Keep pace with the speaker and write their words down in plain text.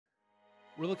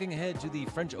We're looking ahead to the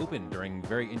French Open during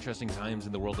very interesting times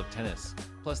in the world of tennis.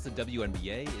 Plus, the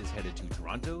WNBA is headed to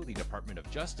Toronto. The Department of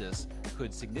Justice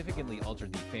could significantly alter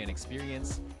the fan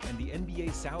experience, and the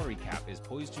NBA salary cap is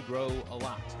poised to grow a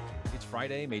lot. It's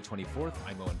Friday, May 24th.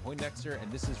 I'm Owen Poindexter,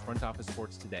 and this is Front Office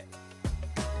Sports Today.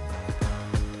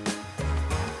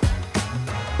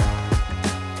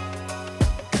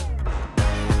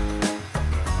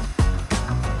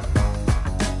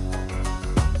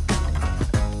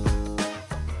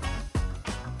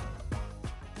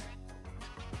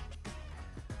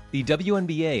 The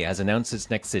WNBA has announced its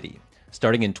next city.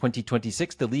 Starting in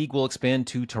 2026, the league will expand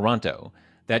to Toronto.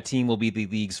 That team will be the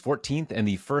league's 14th and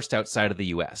the first outside of the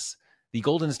U.S. The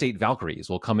Golden State Valkyries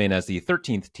will come in as the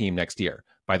 13th team next year.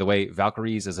 By the way,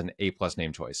 Valkyries is an A-plus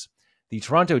name choice. The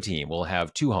Toronto team will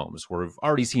have two homes. We've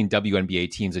already seen WNBA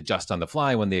teams adjust on the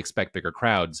fly when they expect bigger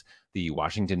crowds. The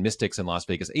Washington Mystics and Las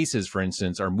Vegas Aces, for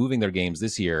instance, are moving their games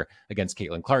this year against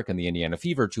Caitlin Clark and the Indiana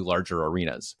Fever to larger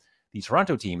arenas. The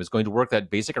Toronto team is going to work that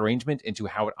basic arrangement into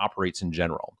how it operates in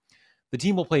general. The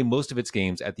team will play most of its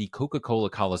games at the Coca-Cola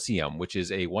Coliseum, which is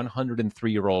a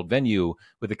 103-year-old venue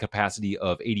with a capacity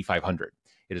of 8,500.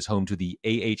 It is home to the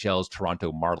AHL's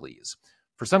Toronto Marlies.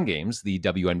 For some games, the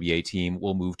WNBA team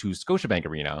will move to Scotiabank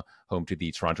Arena, home to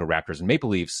the Toronto Raptors and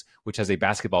Maple Leafs, which has a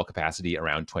basketball capacity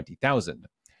around 20,000.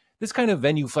 This kind of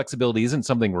venue flexibility isn't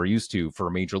something we're used to for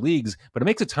major leagues, but it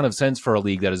makes a ton of sense for a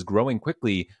league that is growing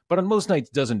quickly, but on most nights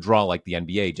doesn't draw like the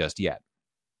NBA just yet.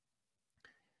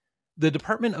 The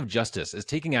Department of Justice is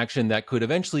taking action that could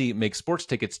eventually make sports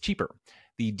tickets cheaper.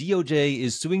 The DOJ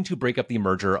is suing to break up the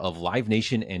merger of Live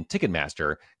Nation and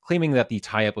Ticketmaster, claiming that the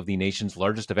tie-up of the nation's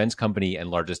largest events company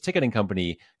and largest ticketing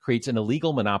company creates an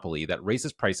illegal monopoly that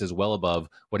raises prices well above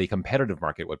what a competitive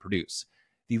market would produce.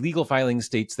 The legal filing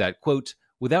states that, quote,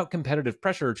 without competitive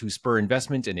pressure to spur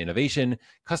investment and innovation,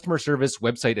 customer service,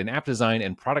 website and app design,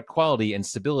 and product quality and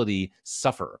stability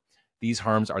suffer. These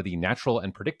harms are the natural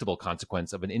and predictable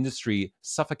consequence of an industry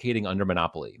suffocating under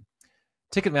monopoly.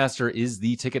 Ticketmaster is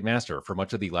the Ticketmaster for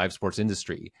much of the live sports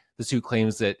industry. The suit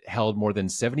claims that it held more than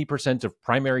 70% of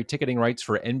primary ticketing rights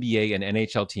for NBA and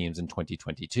NHL teams in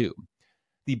 2022.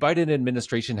 The Biden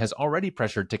administration has already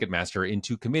pressured Ticketmaster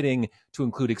into committing to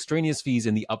include extraneous fees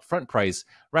in the upfront price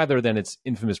rather than its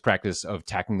infamous practice of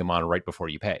tacking them on right before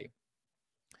you pay.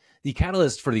 The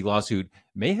catalyst for the lawsuit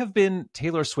may have been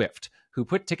Taylor Swift, who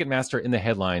put Ticketmaster in the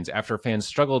headlines after fans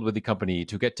struggled with the company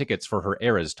to get tickets for her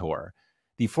Eras tour.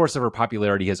 The force of her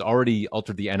popularity has already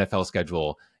altered the NFL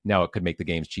schedule. Now it could make the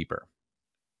games cheaper.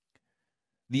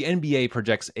 The NBA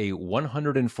projects a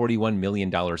 $141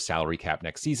 million salary cap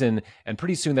next season, and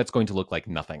pretty soon that's going to look like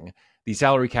nothing. The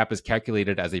salary cap is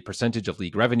calculated as a percentage of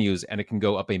league revenues, and it can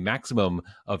go up a maximum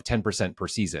of 10% per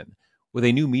season. With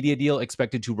a new media deal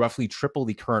expected to roughly triple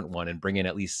the current one and bring in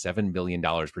at least $7 billion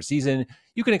per season,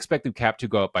 you can expect the cap to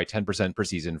go up by 10% per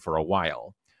season for a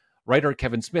while. Writer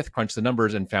Kevin Smith crunched the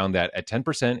numbers and found that at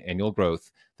 10% annual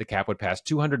growth, the cap would pass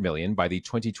 $200 million by the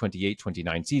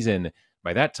 2028-29 season.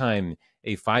 By that time,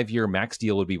 a 5-year max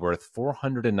deal would be worth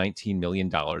 $419 million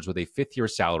with a 5th-year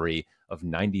salary of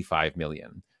 $95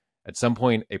 million. At some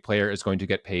point, a player is going to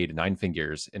get paid 9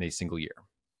 figures in a single year.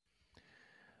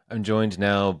 I'm joined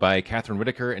now by Catherine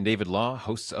Whitaker and David Law,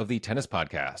 hosts of the Tennis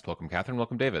Podcast. Welcome, Catherine.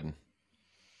 Welcome, David.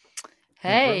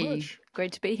 Hey,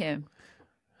 great to be here.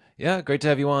 Yeah, great to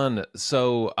have you on.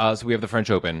 So we have the French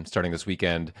Open starting this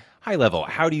weekend. High level,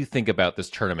 how do you think about this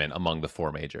tournament among the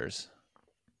 4 majors?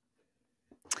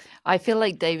 I feel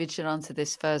like David should answer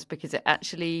this first because it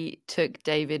actually took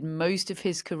David most of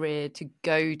his career to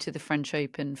go to the French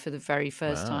Open for the very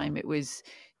first time. It was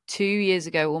 2 years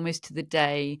ago, almost to the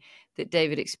day, that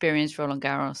David experienced Roland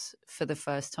Garros for the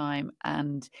first time.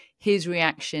 And his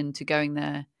reaction to going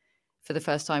there for the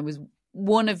first time was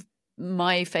one of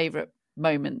my favorite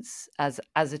moments as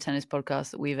a tennis podcast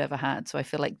that we've ever had. So I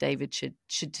feel like David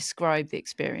should describe the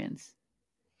experience.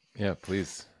 Yeah,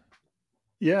 please.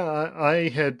 Yeah, I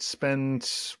had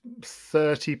spent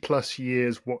 30 plus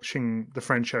years watching the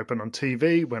French Open on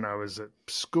TV when I was at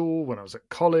school, when I was at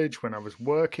college, when I was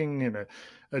working in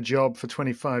a job for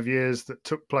 25 years that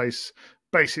took place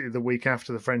basically the week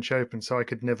after the French Open, so I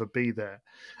could never be there.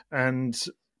 And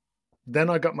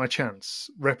then I got my chance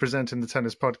representing the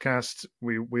Tennis Podcast.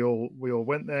 We all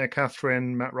went there,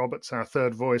 Catherine, Matt Roberts, our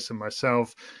third voice, and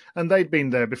myself. And they'd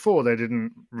been there before. They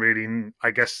didn't really,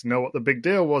 I guess, know what the big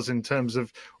deal was in terms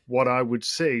of what I would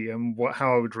see and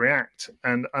how I would react.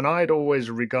 And I'd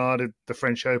always regarded the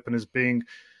French Open as being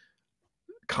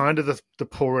kind of the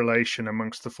poor relation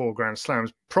amongst the 4 Grand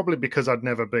Slams, probably because I'd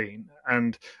never been.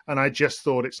 And I just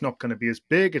thought it's not going to be as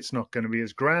big. It's not going to be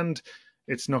as grand.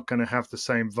 It's not going to have the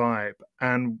same vibe.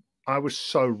 And I was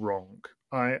so wrong.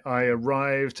 I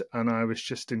arrived and I was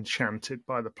just enchanted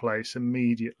by the place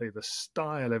immediately. The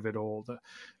style of it all,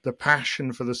 the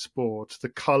passion for the sport, the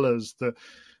colours,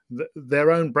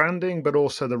 their own branding, but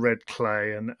also the red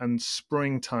clay and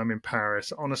springtime in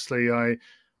Paris. Honestly,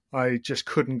 I just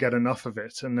couldn't get enough of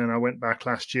it. And then I went back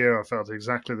last year. I felt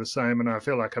exactly the same, and I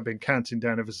feel like I've been counting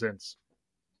down ever since.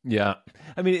 Yeah,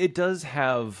 I mean, it does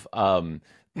have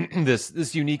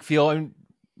this unique feel, and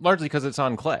largely because it's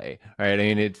on clay, right? I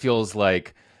mean, it feels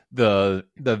like the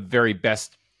very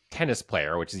best tennis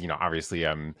player, which is, obviously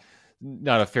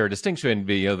not a fair distinction,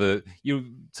 but you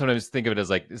sometimes think of it as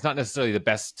like it's not necessarily the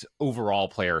best overall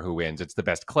player who wins, it's the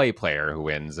best clay player who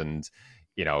wins, and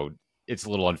it's a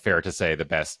little unfair to say the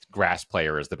best grass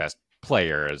player is the best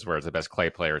player, whereas the best clay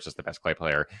player is just the best clay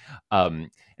player.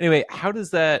 Anyway, how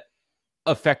does that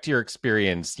affect your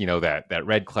experience? That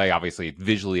red clay, obviously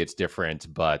visually it's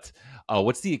different, but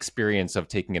what's the experience of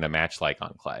taking in a match like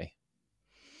on clay?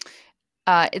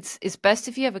 It's best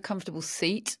if you have a comfortable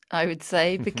seat, I would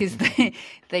say, because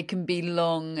they can be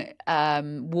long.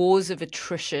 Wars of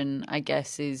attrition, I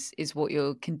guess, is what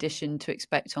you're conditioned to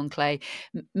expect on clay.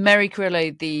 Mary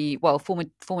Carrillo, the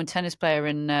former tennis player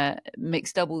and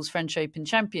mixed doubles French Open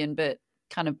champion, but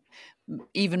kind of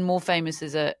even more famous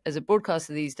as a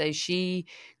broadcaster these days, she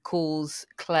calls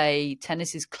clay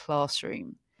tennis's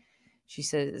classroom. She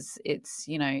says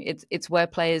it's where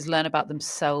players learn about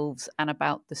themselves and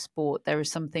about the sport. There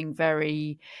is something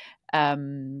very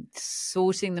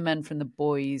sorting the men from the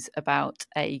boys about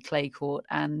a clay court.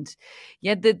 And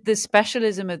yeah, the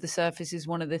specialism of the surface is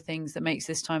one of the things that makes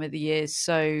this time of the year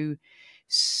so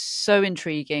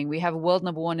intriguing. We have a world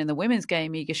number one in the women's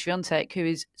game, Iga Swiatek, who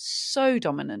is so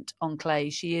dominant on clay.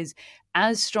 She is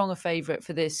as strong a favourite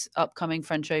for this upcoming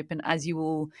French Open as you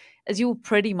will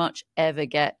pretty much ever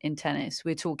get in tennis.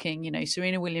 We're talking,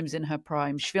 Serena Williams in her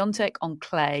prime, Swiatek on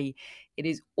clay. It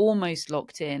is almost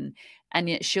locked in, and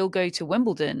yet she'll go to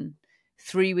Wimbledon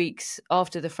 3 weeks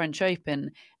after the French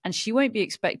Open, and she won't be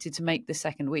expected to make the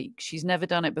second week. She's never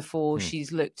done it before.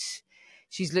 She's looked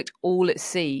all at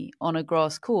sea on a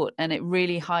grass court, and it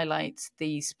really highlights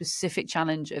the specific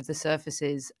challenge of the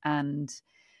surfaces. And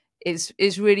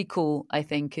it's really cool, I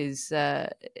think, as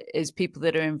people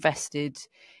that are invested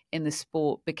in the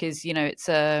sport, because it's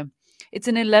an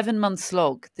 11-month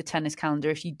slog, the tennis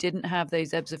calendar. If you didn't have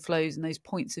those ebbs and flows and those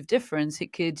points of difference,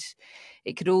 it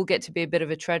could all get to be a bit of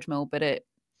a treadmill. But it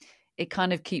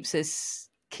kind of keeps us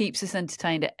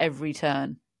entertained at every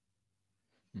turn.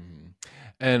 Mm-hmm.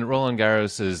 And Roland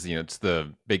Garros is, it's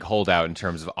the big holdout in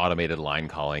terms of automated line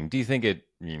calling. Do you think it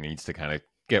needs to kind of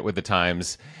get with the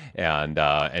times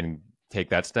and take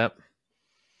that step?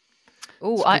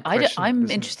 Oh,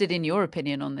 I'm interested in your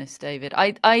opinion on this, David.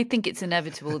 I think it's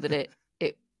inevitable that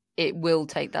it will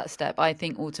take that step. I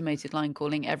think automated line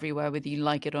calling everywhere, whether you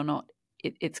like it or not,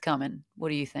 it's coming. What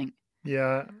do you think?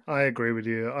 Yeah, I agree with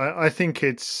you. I think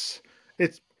it's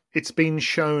been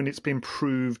shown, it's been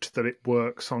proved that it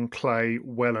works on clay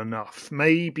well enough.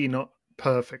 Maybe not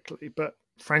perfectly, but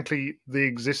frankly, the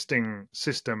existing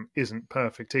system isn't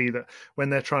perfect either. When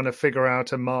they're trying to figure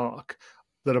out a mark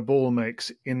that a ball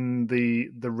makes in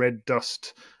the red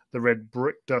dust, the red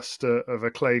brick dust of a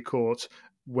clay court,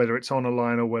 whether it's on a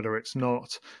line or whether it's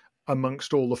not,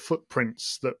 amongst all the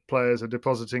footprints that players are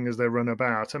depositing as they run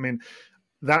about. I mean,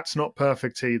 that's not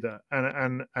perfect either.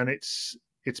 And it's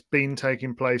been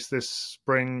taking place this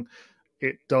spring.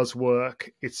 It does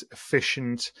work. It's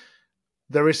efficient.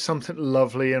 There is something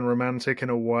lovely and romantic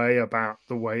in a way about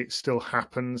the way it still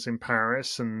happens in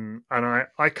Paris. And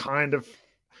I kind of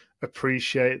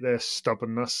appreciate their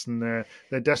stubbornness and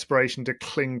their desperation to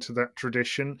cling to that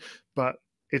tradition. But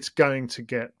it's going to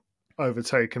get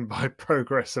overtaken by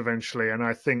progress eventually. And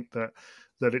I think that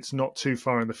it's not too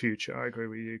far in the future. I agree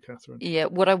with you, Catherine. Yeah,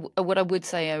 what I would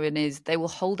say, Owen, is they will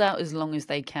hold out as long as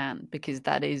they can, because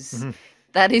that is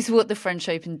what the French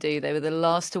Open do. They were the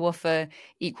last to offer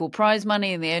equal prize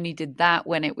money, and they only did that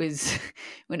when it was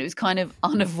kind of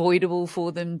unavoidable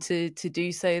for them to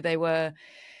do so. They were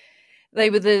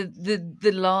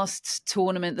the last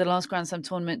tournament, the last Grand Slam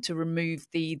tournament to remove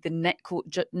the net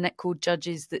court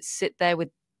judges that sit there with.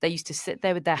 They used to sit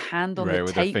there with their hand on the tape,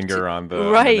 with their finger on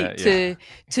the net, yeah.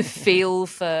 to feel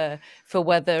for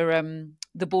whether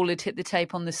the ball had hit the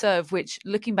tape on the serve. Which,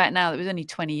 looking back now, it was only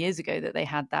 20 years ago that they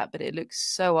had that, but it looks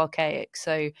so archaic.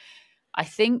 So, I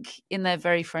think in their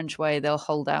very French way, they'll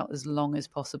hold out as long as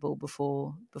possible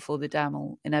before the dam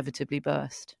will inevitably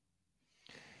burst.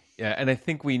 Yeah, and I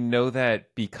think we know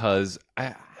that because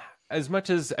as much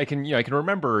as I can, I can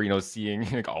remember, seeing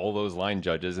like all those line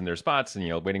judges in their spots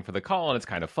and waiting for the call, and it's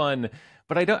kind of fun.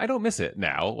 But I don't miss it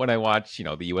now when I watch,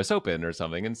 the U.S. Open or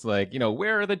something. It's like,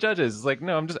 where are the judges? It's like,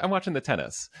 no, I'm watching the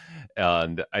tennis.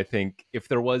 And I think if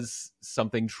there was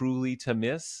something truly to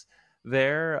miss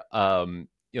there,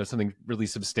 something really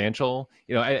substantial,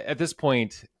 at this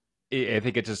point, I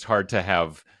think it's just hard to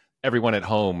have everyone at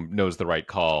home knows the right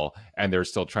call and they're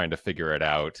still trying to figure it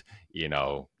out,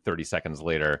 30 seconds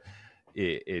later.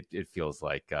 It feels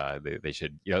like they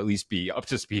should at least be up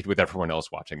to speed with everyone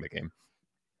else watching the game.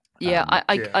 Yeah,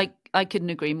 I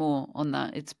couldn't agree more on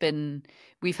that.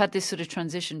 We've had this sort of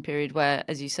transition period where,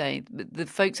 as you say, the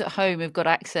folks at home have got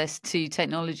access to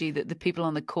technology that the people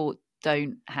on the court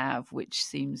don't have, which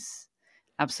seems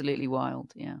absolutely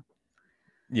wild. Yeah.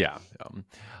 Yeah.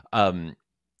 And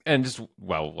just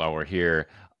while we're here,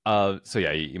 so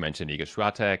yeah, you mentioned Iga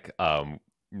Swiatek.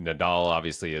 Nadal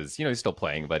obviously is, he's still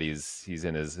playing, but he's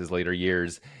in his later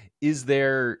years. Is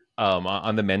there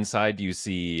on the men's side, do you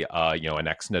see an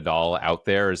ex Nadal out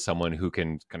there as someone who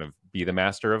can kind of be the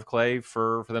master of clay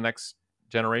for the next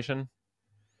generation?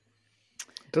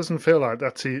 Doesn't feel like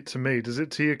that to me. Does it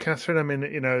to you, Catherine? I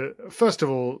mean, first of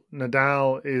all,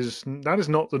 Nadal is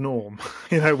not the norm.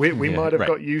 We might have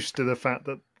got used to the fact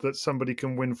that somebody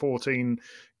can win 14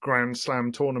 Grand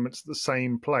Slam tournaments at the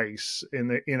same place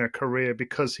in a career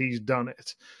because he's done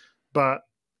it. But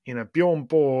Bjorn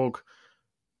Borg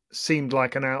seemed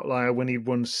like an outlier when he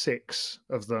won 6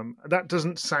 of them. That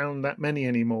doesn't sound that many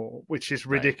anymore, which is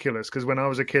ridiculous because when I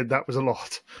was a kid, that was a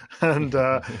lot. And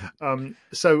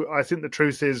so I think the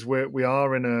truth is we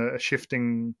are in a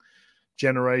shifting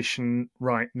generation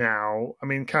right now. I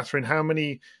mean, Catherine, how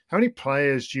many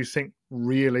players do you think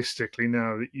realistically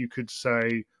now that you could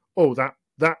say, oh,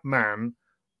 that man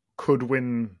could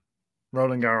win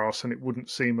Roland Garros and it wouldn't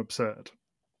seem absurd?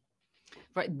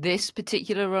 Right, this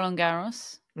particular Roland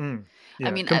Garros? Yeah.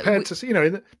 I mean, compared to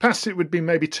in the past, it would be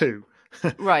maybe 2.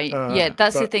 Right. Yeah,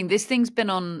 that's the thing. This thing's been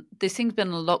on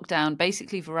lockdown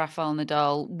basically for Rafael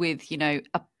Nadal with,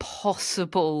 a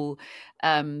possible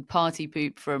party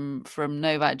poop from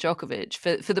Novak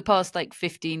Djokovic for the past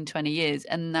 15, 20 years.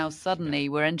 And now suddenly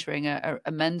we're entering a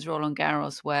men's Roland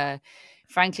Garros where,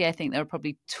 frankly, I think there are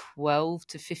probably 12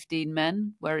 to 15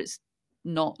 men where it's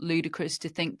not ludicrous to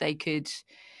think they could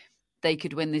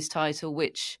win this title,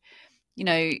 which,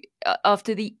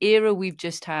 after the era we've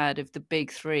just had of the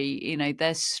big 3,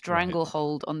 their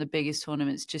stranglehold on the biggest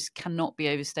tournaments just cannot be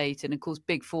overstated. And of course,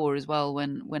 big 4 as well.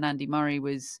 When Andy Murray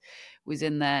was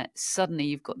in there, suddenly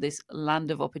you've got this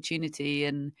land of opportunity,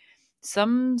 and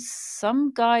some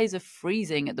guys are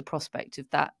freezing at the prospect of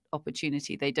that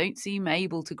opportunity. They don't seem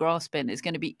able to grasp it. It's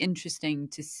going to be interesting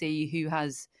to see who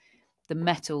has the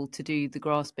mettle to do the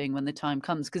grasping when the time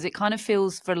comes, because it kind of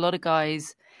feels for a lot of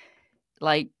guys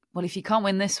like, well, if you can't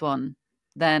win this one,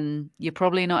 then you're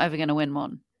probably not ever going to win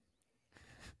one.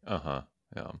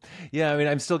 Yeah, I mean,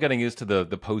 I'm still getting used to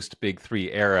the post Big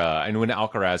 3 era. And when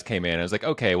Alcaraz came in, I was like,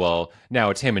 okay, well, now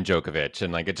it's him and Djokovic,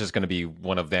 and it's just going to be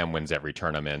one of them wins every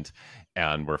tournament.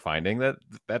 And we're finding that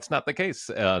that's not the case.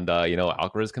 And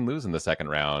Alcaraz can lose in the second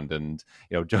round, and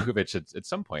Djokovic at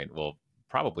some point will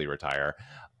probably retire.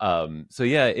 So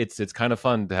yeah, it's kind of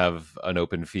fun to have an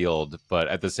open field, but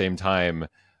at the same time,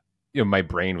 my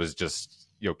brain was just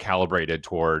calibrated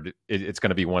toward it's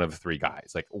going to be one of 3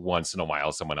 guys. Like once in a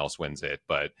while someone else wins it,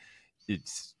 but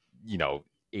it's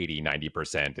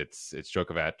 80-90% it's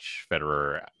Djokovic,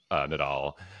 Federer,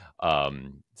 Nadal.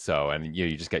 So and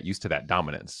you just get used to that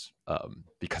dominance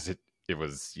because it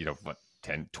was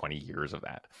 10-20 years of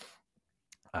that.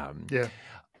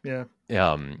 Yeah.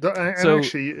 And so,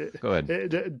 actually, go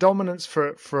ahead. Dominance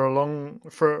for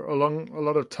a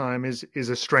lot of time is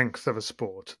a strength of a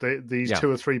sport. These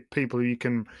 2 or 3 people you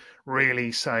can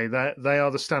really say that they are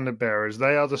the standard bearers.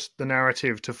 They are the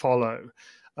narrative to follow.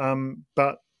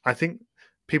 But I think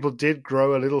people did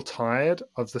grow a little tired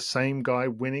of the same guy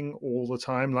winning all the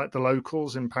time, like the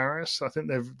locals in Paris. I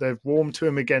think they've warmed to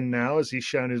him again now as he's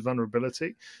shown his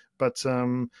vulnerability. But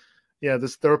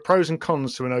there are pros and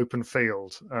cons to an open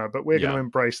field, but we're going to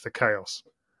embrace the chaos.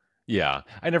 Yeah,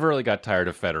 I never really got tired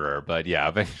of Federer, but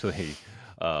eventually,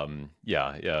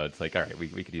 it's like, all right,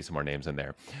 we could use some more names in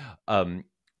there.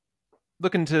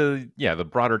 Looking to the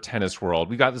broader tennis world,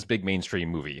 we've got this big mainstream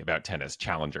movie about tennis,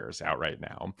 Challengers, out right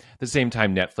now. At the same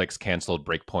time, Netflix canceled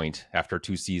Breakpoint after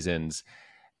 2 seasons.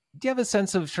 Do you have a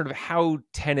sense of sort of how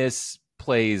tennis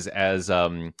plays as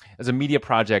a media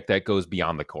project that goes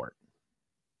beyond the court?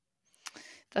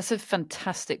 That's a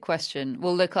fantastic question.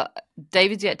 Well, look,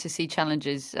 David's yet to see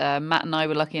Challengers. Matt and I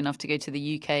were lucky enough to go to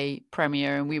the UK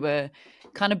premiere, and we were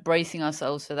kind of bracing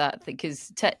ourselves for that,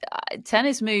 because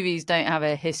tennis movies don't have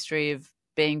a history of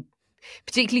being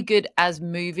particularly good as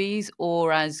movies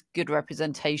or as good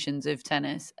representations of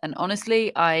tennis. And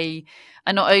honestly, I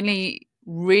not only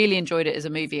really enjoyed it as a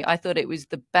movie, I thought it was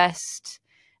the best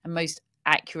and most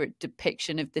accurate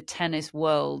depiction of the tennis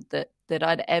world that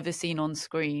I'd ever seen on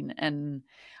screen. And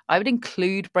I would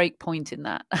include Breakpoint in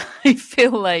that. I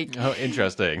feel like, oh,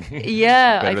 interesting.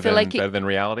 Yeah, I feel like better than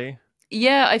reality.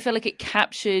 Yeah, I feel like it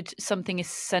captured something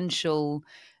essential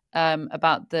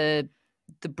about the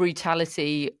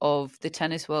brutality of the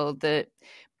tennis world that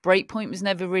Breakpoint was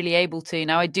never really able to.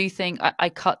 Now, I do think I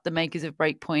cut the makers of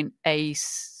Breakpoint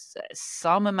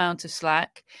some amount of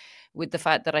slack with the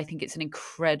fact that I think it's an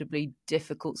incredibly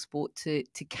difficult sport to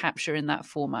capture in that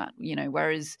format. You know,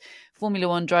 whereas Formula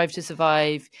One, Drive to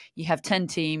Survive, you have 10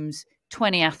 teams,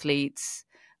 20 athletes.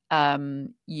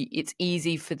 It's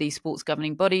easy for the sports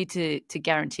governing body to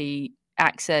guarantee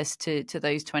access to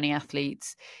those 20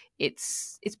 athletes.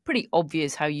 It's pretty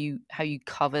obvious how you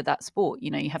cover that sport.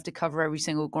 You know, you have to cover every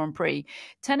single Grand Prix.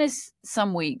 Tennis,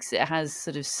 some weeks it has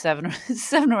sort of seven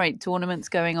or eight tournaments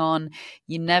going on.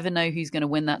 You never know who's going to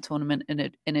win that tournament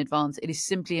in advance. It is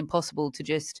simply impossible to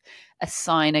just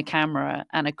assign a camera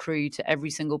and a crew to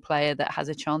every single player that has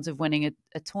a chance of winning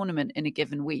a tournament in a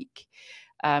given week.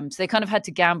 So they kind of had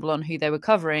to gamble on who they were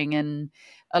covering, and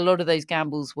a lot of those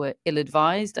gambles were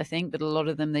ill-advised, I think, but a lot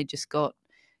of them they just got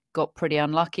pretty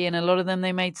unlucky, and a lot of them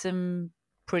they made some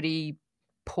pretty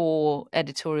poor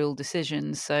editorial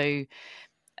decisions. So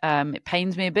it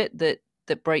pains me a bit that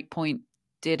Breakpoint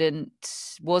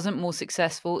wasn't more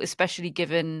successful, especially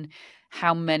given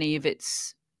how many of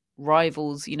its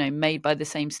rivals, you know, made by the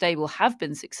same stable have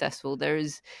been successful.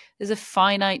 There's a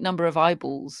finite number of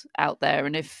eyeballs out there,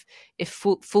 and if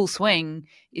Full Swing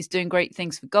is doing great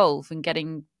things for golf and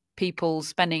getting people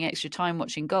spending extra time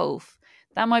watching golf,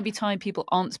 that might be time people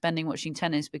aren't spending watching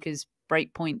tennis because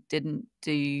Breakpoint didn't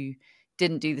do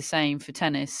the same for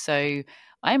tennis. So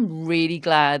I'm really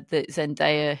glad that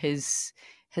Zendaya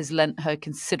has lent her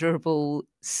considerable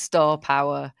star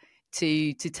power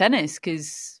to tennis,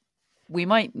 because we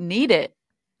might need it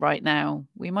right now.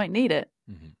 We might need it.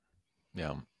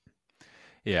 Mm-hmm.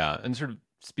 Yeah. And sort of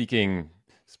speaking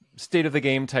state of the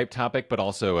game type topic, but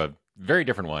also a very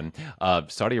different one.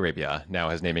 Saudi Arabia now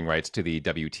has naming rights to the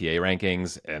WTA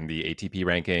rankings and the ATP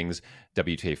rankings.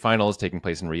 WTA finals taking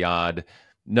place in Riyadh.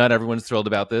 Not everyone's thrilled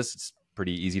about this. It's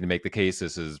pretty easy to make the case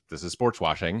this is sports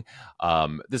washing. At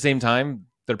the same time,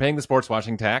 they're paying the sports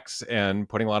washing tax and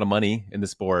putting a lot of money in the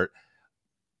sport.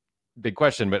 Big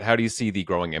question, but how do you see the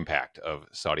growing impact of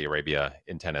Saudi Arabia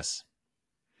in tennis?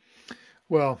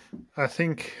 Well, I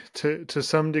think to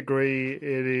some degree it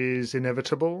is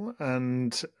inevitable,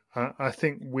 and I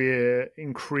think we're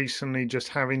increasingly just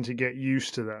having to get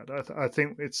used to that. I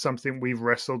think it's something we've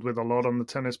wrestled with a lot on the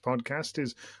tennis podcast,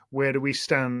 is where do we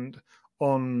stand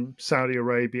on Saudi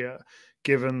Arabia,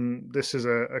 given this is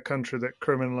a country that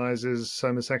criminalizes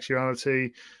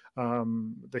homosexuality.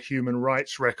 The human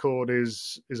rights record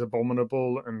is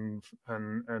abominable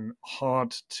and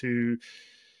hard to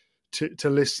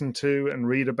listen to and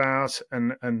read about,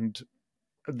 and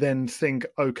then think,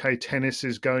 okay, tennis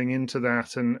is going into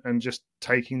that and just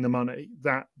taking the money.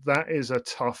 That is a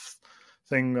tough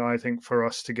thing, I think, for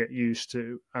us to get used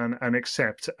to and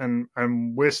accept, and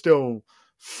we're still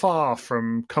far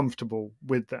from comfortable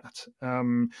with that.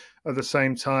 At the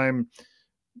same time,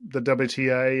 the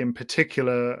WTA in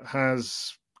particular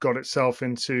has got itself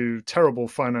into terrible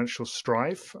financial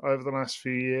strife over the last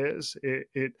few years.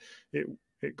 It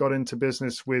got into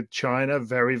business with China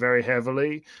very, very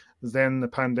heavily. Then the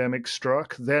pandemic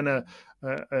struck. Then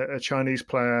a Chinese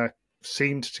player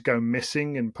seemed to go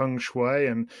missing in Peng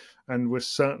Shuai, and was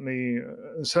certainly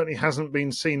hasn't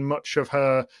been seen much of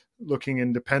her looking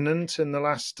independent in the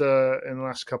last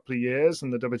couple of years.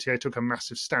 And the WTA took a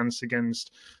massive stance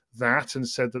against that and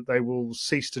said that they will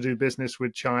cease to do business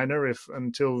with China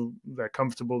until they're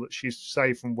comfortable that she's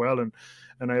safe and well and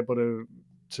able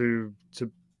to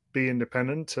be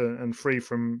independent and free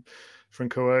from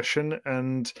coercion.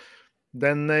 And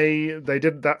then they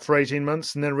did that for 18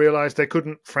 months and then realized they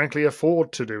couldn't frankly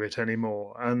afford to do it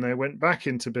anymore, and they went back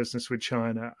into business with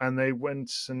China, and they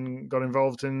went and got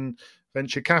involved in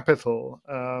venture capital,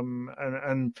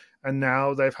 and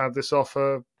now they've had this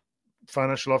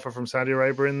financial offer from Saudi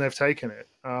Arabia, and they've taken it.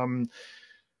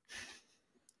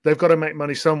 They've got to make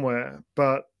money somewhere,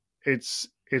 but it's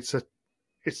a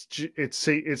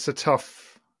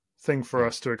tough thing for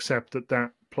us to accept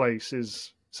that place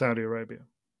is Saudi Arabia.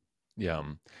 Yeah.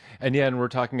 And we're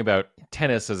talking about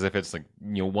tennis as if it's like,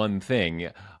 one thing.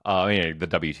 The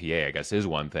WTA, I guess, is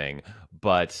one thing,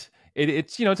 but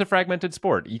it's it's a fragmented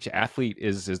sport. Each athlete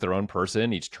is their own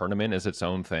person. Each tournament is its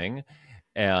own thing,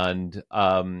 and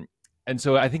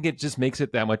so I think it just makes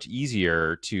it that much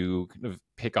easier to kind of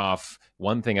pick off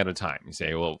one thing at a time. You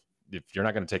say, well, if you're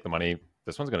not going to take the money,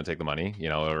 this one's going to take the money,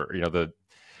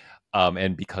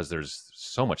 and because there's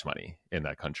so much money in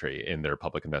that country in their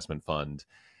public investment fund.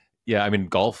 Yeah, I mean,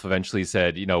 golf eventually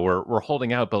said, we're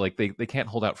holding out, but like they can't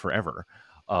hold out forever,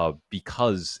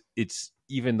 because it's,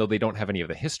 even though they don't have any of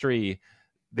the history,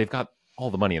 they've got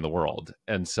all the money in the world,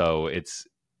 and so it's,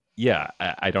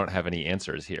 I don't have any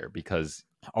answers here, because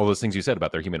all those things you said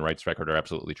about their human rights record are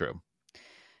absolutely true.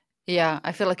 Yeah,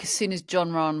 I feel like as soon as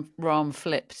John Rahm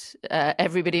flipped,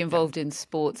 everybody involved in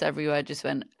sports everywhere just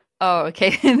went, oh,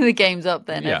 okay, the game's up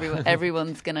then. Yeah.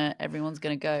 Everyone's gonna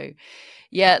go.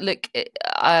 Yeah, look,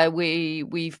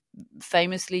 we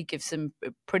famously give some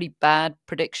pretty bad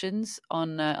predictions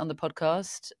on the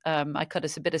podcast. I cut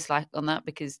us a bit of slack on that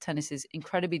because tennis is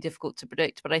incredibly difficult to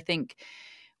predict. But I think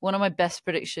one of my best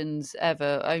predictions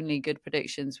ever, only good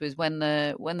predictions, was when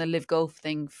the Live Golf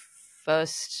thing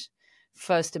first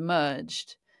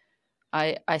emerged.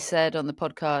 I said on the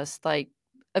podcast, like,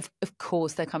 of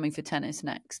course they're coming for tennis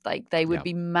next. Like, they would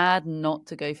be mad not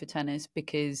to go for tennis,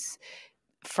 because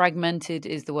fragmented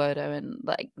is the word, Owen.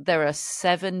 Like, there are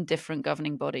 7 different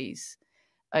governing bodies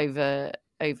over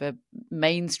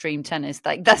mainstream tennis.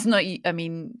 Like, that's not, I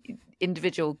mean,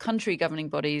 individual country governing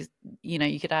bodies,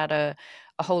 you could add a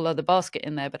whole other basket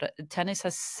in there, but tennis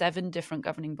has 7 different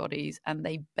governing bodies, and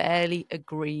they barely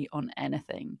agree on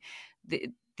anything.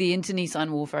 The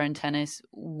internecine warfare in tennis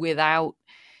without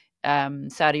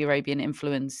Saudi Arabian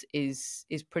influence is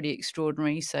pretty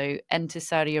extraordinary. So enter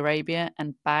Saudi Arabia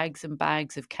and bags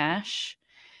of cash,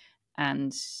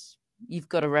 and you've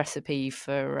got a recipe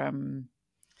for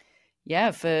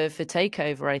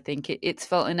takeover. I think it's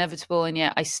felt inevitable, and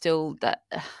yet I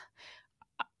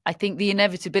think the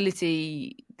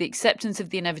acceptance of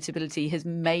the inevitability has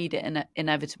made it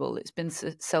inevitable. It's been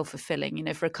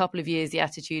self-fulfilling. For a couple of years, the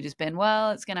attitude has been, well,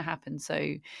 it's going to happen,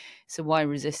 so why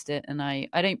resist it? And I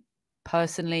don't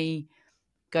personally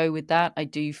go with that. I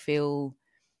do feel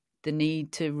the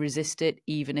need to resist it,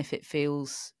 even if it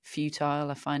feels futile.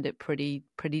 I find it pretty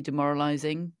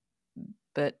demoralizing.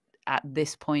 But at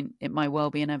this point, it might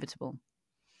well be inevitable.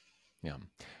 Yeah.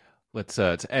 Let's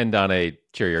end on a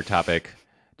cheerier topic.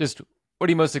 Just what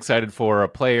are you most excited for? A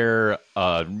player,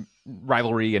 a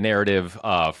rivalry, a narrative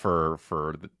for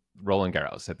Roland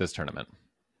Garros at this tournament?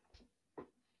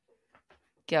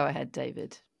 Go ahead,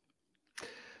 David.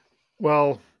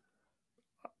 Well,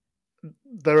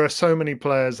 there are so many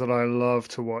players that I love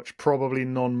to watch, probably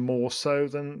none more so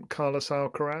than Carlos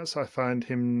Alcaraz. I find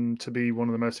him to be one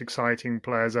of the most exciting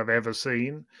players I've ever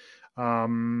seen.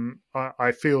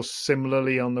 I feel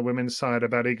similarly on the women's side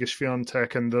about Iga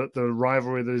Swiatek and the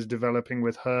rivalry that is developing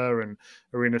with her and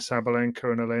Arina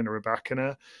Sabalenka and Elena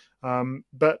Rybakina.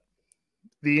 But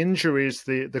the injuries,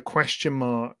 the question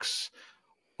marks,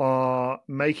 are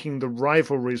making the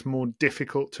rivalries more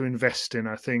difficult to invest in,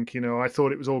 I think. I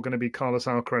thought it was all going to be Carlos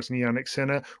Alcaraz and Jannik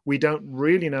Sinner. We don't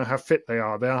really know how fit they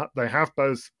are. They have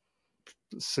both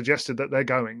suggested that they're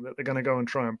going to go and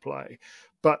try and play.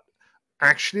 But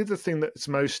actually, the thing that's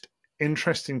most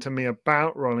interesting to me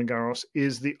about Roland Garros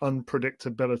is the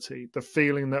unpredictability, the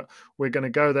feeling that we're going to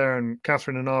go there, and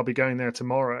Catherine and I'll be going there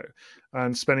tomorrow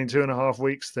and spending 2.5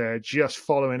 weeks there just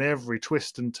following every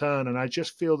twist and turn. And I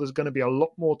just feel there's going to be a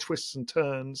lot more twists and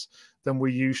turns than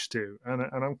we used to.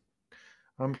 And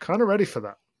I'm kind of ready for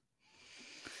that.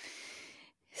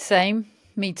 Same.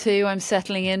 Me too. I'm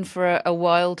settling in for a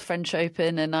wild French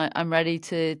Open, and I'm ready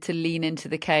to lean into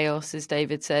the chaos, as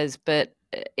David says. But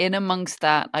in amongst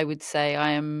that, I would say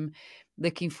I am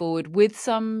looking forward with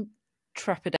some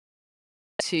trepidation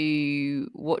to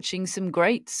watching some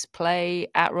greats play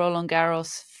at Roland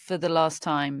Garros for the last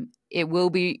time. It will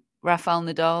be Rafael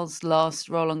Nadal's last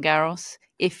Roland Garros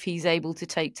if he's able to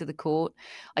take to the court.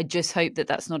 I just hope that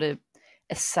that's not a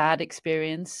sad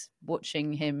experience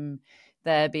watching him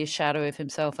there be a shadow of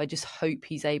himself. I just hope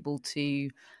he's able to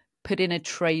put in a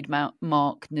trademark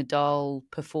Nadal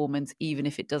performance, even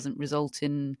if it doesn't result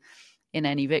in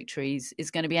any victories. It's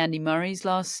going to be Andy Murray's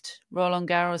last Roland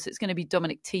Garros. It's going to be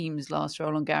Dominic Thiem's last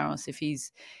Roland Garros if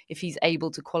he's able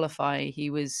to qualify.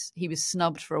 He was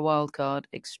snubbed for a wild card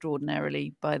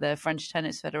extraordinarily by the French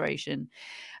Tennis Federation.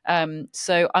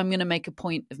 So I'm going to make a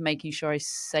point of making sure I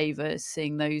savor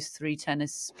seeing those 3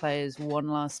 tennis players one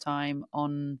last time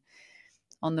on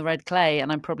the red clay,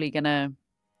 and I'm probably going to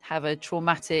have a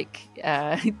traumatic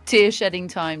tear-shedding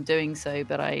time doing so,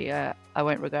 but I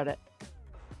won't regret it.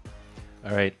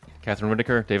 All right, Catherine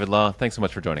Whitaker, David Law, thanks so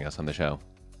much for joining us on the show.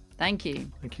 Thank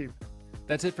you. Thank you.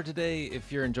 That's it for today.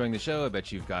 If you're enjoying the show, I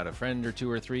bet you've got a friend or two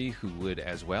or three who would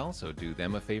as well, so do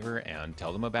them a favor and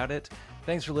tell them about it.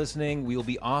 Thanks for listening. We will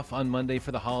be off on Monday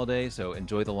for the holiday, so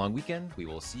enjoy the long weekend. We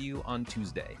will see you on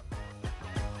Tuesday.